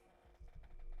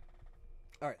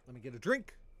right, let me get a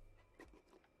drink.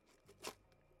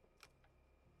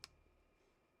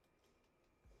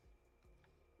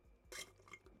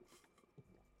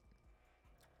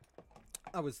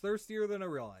 I was thirstier than I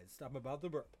realized. I'm about to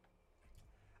burp.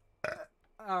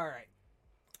 All right.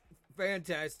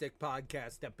 Fantastic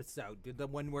podcast episode. The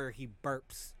one where he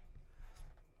burps.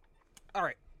 All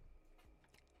right.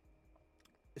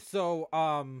 So,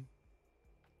 I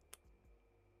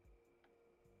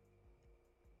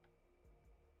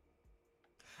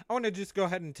want to just go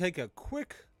ahead and take a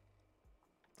quick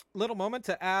little moment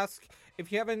to ask,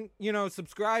 if you haven't,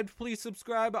 subscribed, please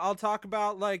subscribe. I'll talk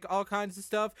about like all kinds of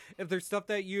stuff. If there's stuff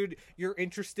that you're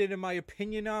interested in my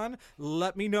opinion on,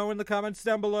 let me know in the comments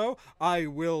down below. I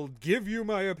will give you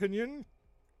my opinion.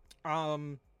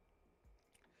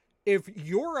 If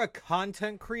you're a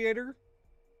content creator,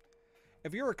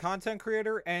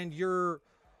 and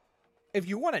if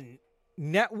you want to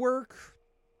network,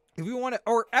 if you want to,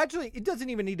 or actually, it doesn't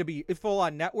even need to be full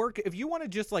on network. If you want to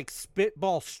just like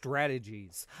spitball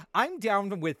strategies, I'm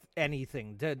down with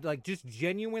anything to like just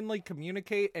genuinely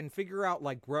communicate and figure out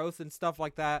like growth and stuff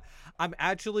like that. I'm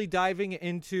actually diving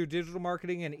into digital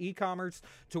marketing and e-commerce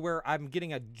to where I'm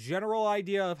getting a general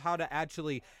idea of how to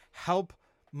actually help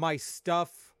my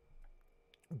stuff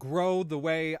grow the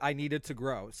way I need it to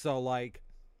grow. So like,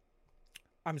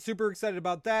 I'm super excited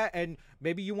about that, and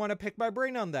maybe you want to pick my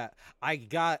brain on that. I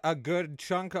got a good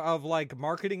chunk of like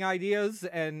marketing ideas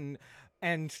and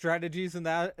strategies in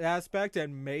that aspect,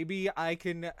 and maybe I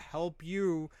can help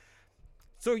you.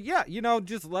 So yeah,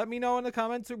 just let me know in the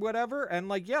comments or whatever, and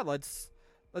like, yeah, let's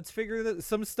figure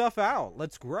some stuff out.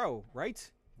 Let's grow,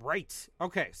 right? Right.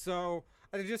 Okay, so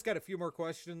I just got a few more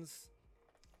questions.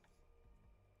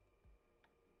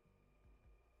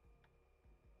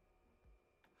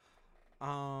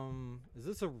 Is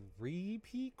this a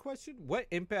repeat question? What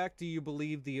impact do you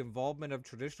believe the involvement of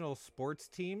traditional sports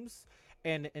teams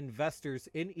and investors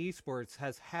in esports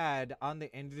has had on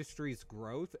the industry's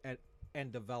growth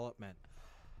and development?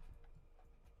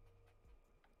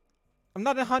 I'm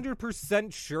not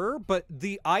 100% sure, but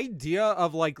the idea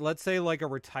of like, let's say like a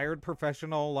retired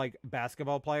professional like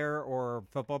basketball player or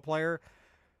football player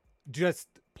just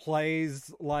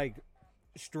plays like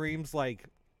streams like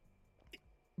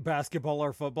basketball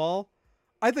or football,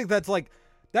 I think that's like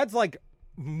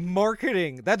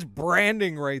marketing, that's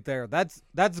branding right there. That's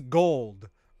gold,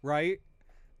 right?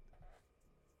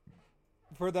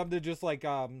 For them to just like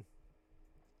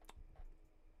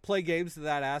play games to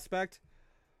that aspect.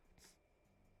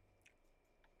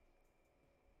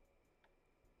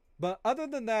 But other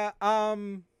than that,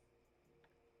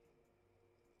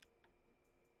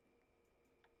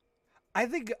 I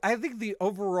think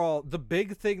the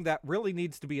big thing that really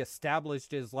needs to be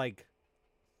established is like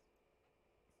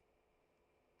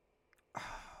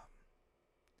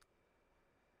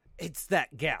it's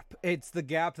that gap. It's the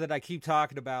gap that I keep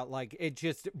talking about. Like, it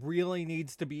just really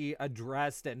needs to be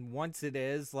addressed, and once it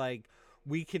is, like,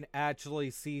 we can actually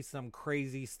see some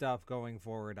crazy stuff going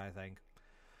forward, I think.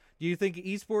 Do you think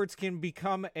esports can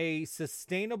become a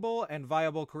sustainable and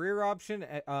viable career option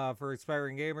for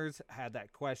aspiring gamers? Had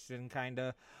that question, kind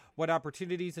of. What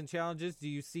opportunities and challenges do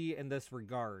you see in this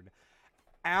regard?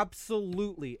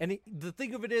 Absolutely. And the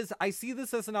thing of it is, I see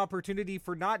this as an opportunity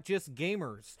for not just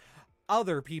gamers,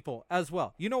 other people as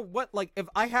well. You know what? Like, if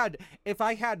I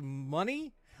had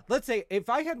money, let's say if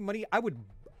I had money, I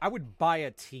would buy a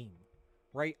team,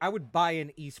 right? I would buy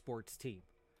an esports team.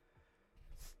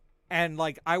 And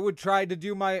like, I would try to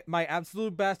do my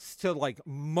absolute best to like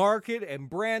market and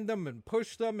brand them and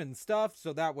push them and stuff,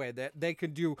 so that way that they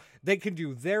can do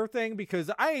their thing, because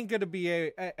I ain't gonna be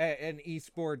an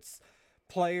esports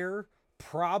player,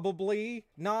 probably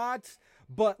not,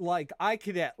 but like I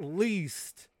could at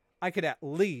least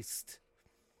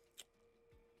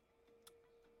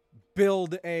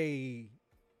build a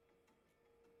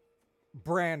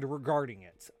brand regarding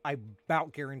it. I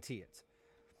about guarantee it.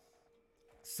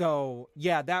 So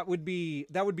yeah, that would be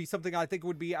something I think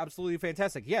would be absolutely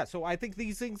fantastic. Yeah, so I think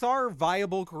these things are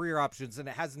viable career options, and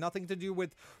it has nothing to do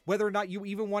with whether or not you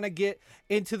even want to get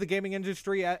into the gaming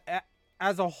industry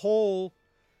as a whole.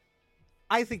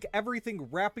 I think everything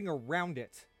wrapping around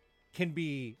it can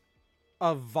be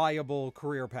a viable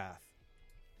career path.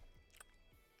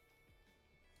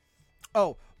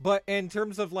 Oh, but in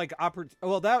terms of like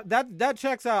that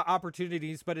checks out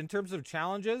opportunities, but in terms of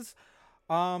challenges,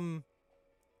 I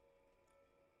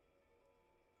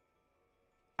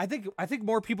think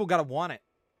more people gotta want it.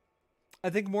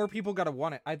 I think more people gotta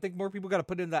want it. I think more people gotta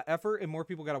put in that effort, and more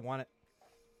people gotta want it.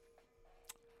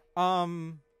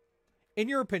 In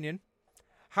your opinion,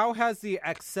 how has the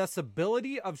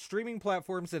accessibility of streaming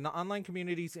platforms and online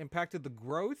communities impacted the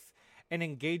growth and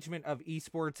engagement of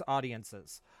esports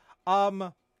audiences?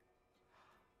 I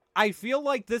feel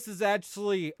like this is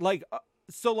actually like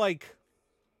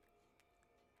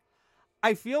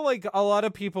I feel like a lot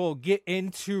of people get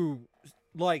into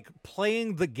like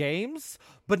playing the games,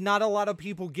 but not a lot of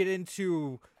people get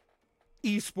into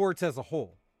esports as a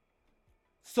whole.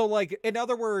 So like, in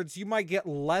other words, you might get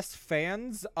less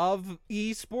fans of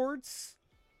esports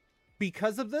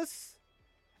because of this.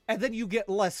 And then you get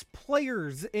less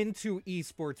players into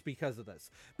esports because of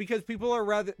this. Because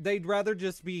people they'd rather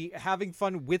just be having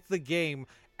fun with the game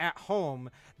at home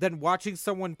than watching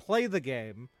someone play the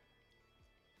game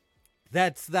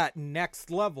that's that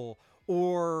next level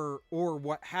or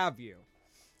what have you.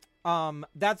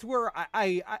 That's where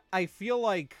I feel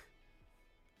like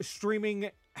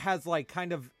streaming has like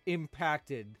kind of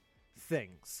impacted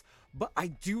things. But I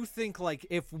do think like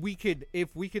if we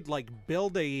could like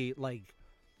build a like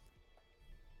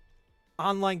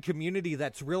online community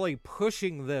that's really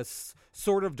pushing this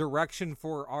sort of direction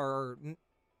for our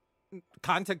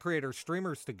content creator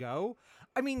streamers to go.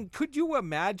 I mean, could you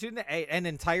imagine an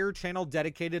entire channel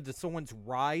dedicated to someone's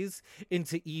rise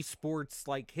into esports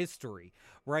like history,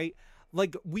 right?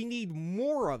 Like, we need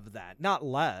more of that, not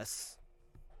less.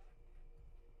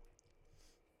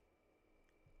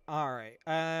 All right,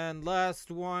 and last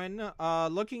one.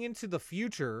 Looking into the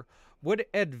future, what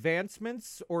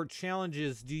advancements or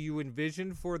challenges do you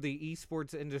envision for the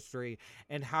esports industry,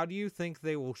 and how do you think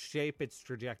they will shape its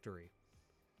trajectory?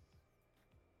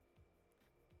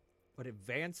 What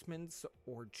advancements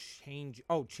or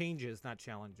changes, not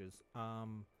challenges.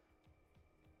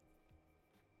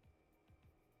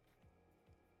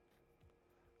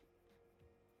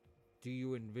 Do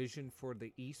you envision for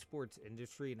the esports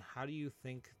industry, and how do you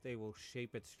think they will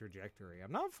shape its trajectory?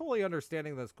 I'm not fully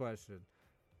understanding this question.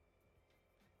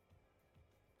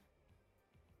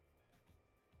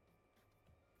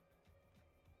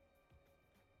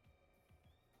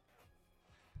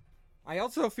 I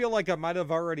also feel like I might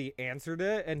have already answered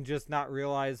it and just not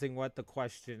realizing what the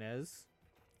question is.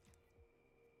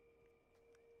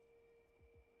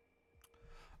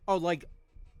 Oh, like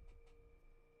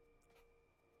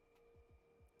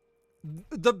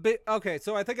okay,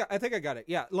 so I think I got it.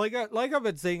 Yeah, like I've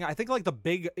been saying, I think like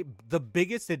the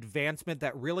biggest advancement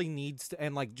that really needs to,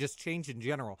 and like just change in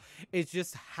general, is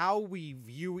just how we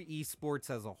view esports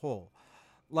as a whole.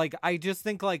 Like, I just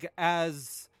think like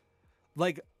as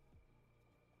like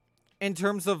in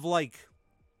terms of like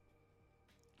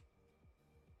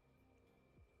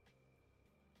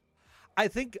I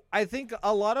think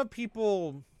a lot of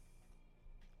people,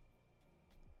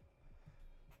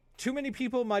 too many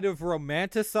people might have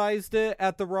romanticized it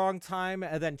at the wrong time,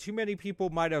 and then too many people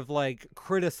might have like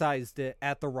criticized it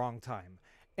at the wrong time.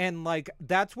 And like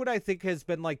that's what I think has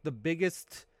been like the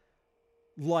biggest,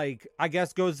 like, I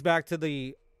guess goes back to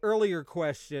the earlier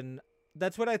question.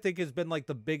 That's what I think has been like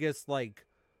the biggest like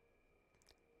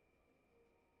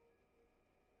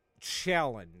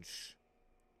challenge.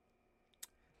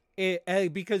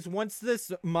 Because once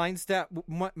this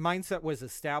mindset was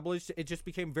established, it just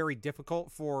became very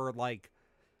difficult for like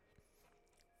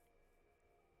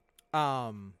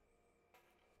yeah,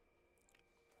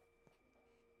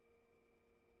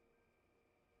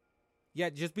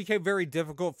 it just became very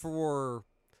difficult for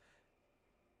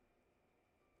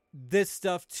this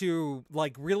stuff to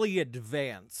like really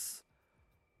advance.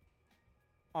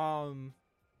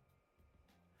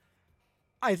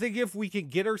 I think if we can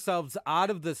get ourselves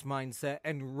out of this mindset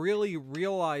and really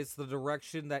realize the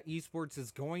direction that esports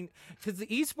is going, because the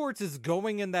esports is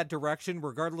going in that direction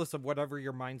regardless of whatever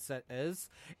your mindset is.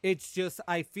 It's just,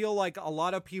 I feel like a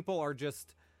lot of people are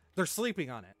just, they're sleeping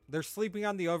on it. They're sleeping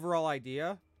on the overall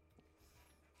idea.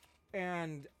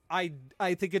 And I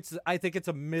think it's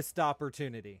a missed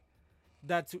opportunity.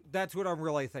 That's what I'm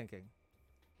really thinking.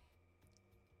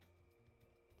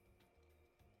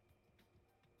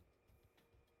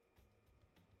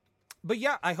 But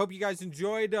yeah, I hope you guys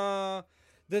enjoyed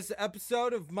this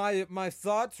episode of my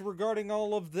thoughts regarding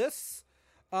all of this.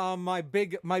 My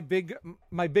big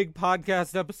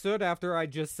podcast episode after I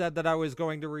just said that I was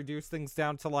going to reduce things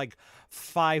down to like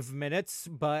 5 minutes,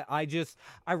 but I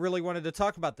really wanted to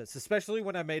talk about this, especially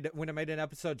when I made an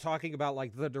episode talking about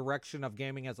like the direction of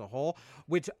gaming as a whole,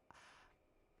 which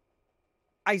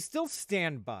I still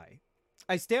stand by.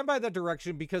 I stand by that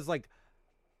direction because like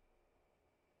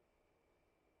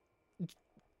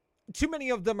too many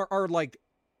of them are like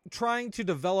trying to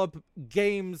develop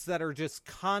games that are just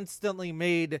constantly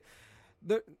made.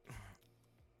 The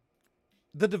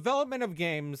development of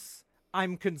games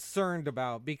I'm concerned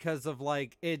about because of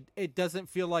like it doesn't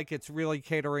feel like it's really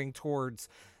catering towards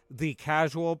the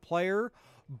casual player.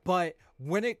 But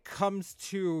when it comes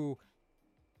to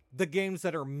the games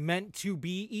that are meant to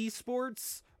be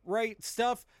esports, right,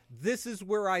 stuff, this is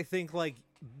where I think like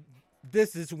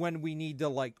this is when we need to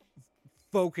like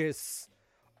focus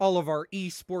all of our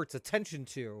esports attention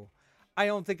to. I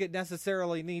don't think it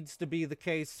necessarily needs to be the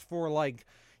case for like,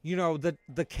 you know,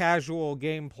 the casual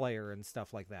game player and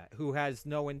stuff like that who has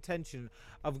no intention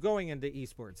of going into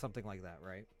esports, something like that,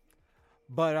 right?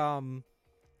 But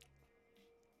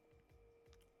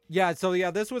Yeah, so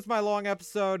yeah, this was my long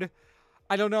episode.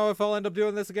 I don't know if I'll end up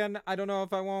doing this again. I don't know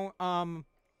if I won't.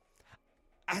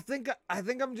 I think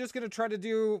I'm just gonna try to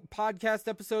do podcast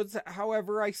episodes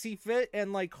however I see fit,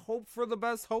 and like hope for the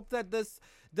best. Hope that this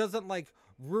doesn't like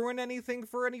ruin anything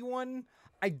for anyone.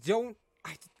 I don't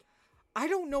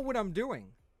know what I'm doing.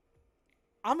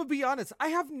 I'm gonna be honest. I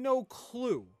have no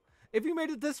clue. If you made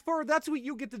it this far, that's what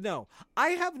you get to know. I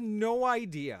have no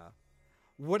idea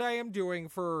what I am doing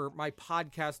for my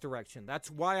podcast direction. That's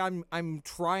why I'm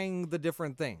trying the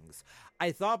different things.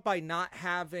 I thought by not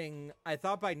having a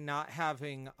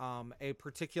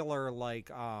particular like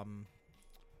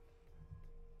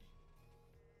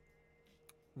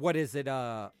what is it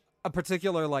a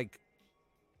particular like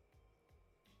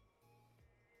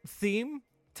theme,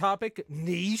 topic,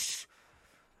 niche,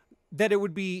 that it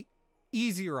would be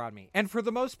easier on me. And for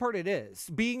the most part it is.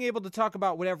 Being able to talk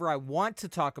about whatever I want to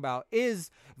talk about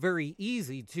is very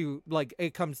easy to, like,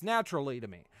 it comes naturally to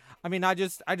me. I mean, I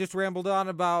just rambled on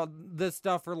about this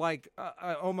stuff for like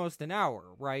almost an hour,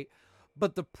 right?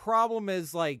 But the problem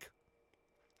is, like,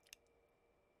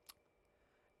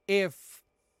 if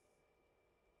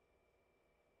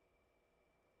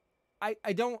I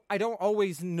don't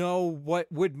always know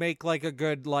what would make like a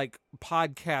good like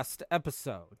podcast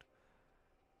episode.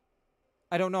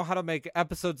 I don't know how to make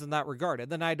episodes in that regard.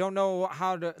 And then I don't know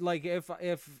how to, like, if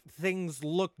things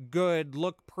look good,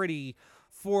 look pretty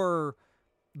for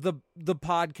the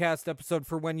podcast episode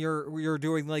for when you're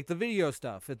doing like the video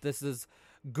stuff, if this is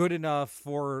good enough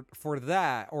for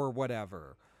that or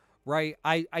whatever. Right?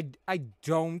 I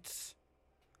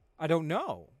don't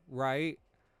know, right?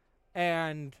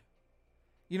 And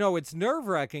you know, it's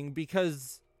nerve-wracking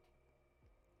because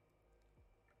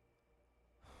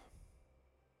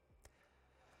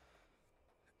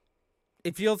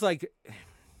it feels like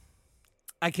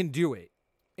I can do it.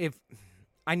 If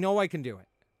I know I can do it.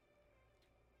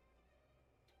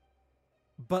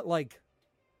 But like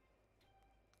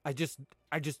I just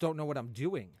don't know what I'm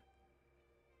doing.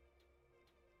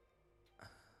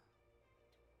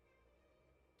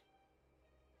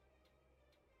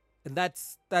 And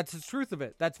that's the truth of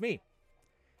it. That's me.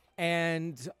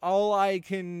 And all I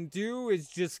can do is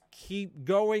just keep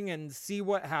going and see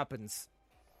what happens.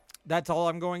 That's all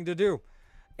I'm going to do.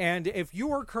 And if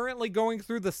you are currently going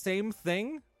through the same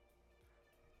thing,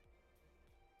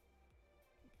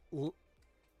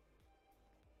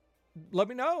 let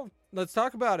me know. Let's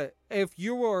talk about it. If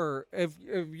you're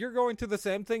going through the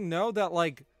same thing, know that,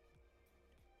 like,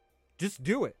 just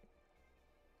do it.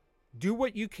 Do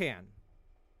what you can.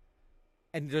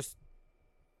 And just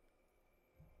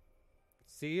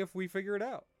see if we figure it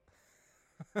out.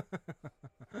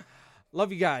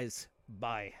 Love you guys.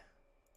 Bye.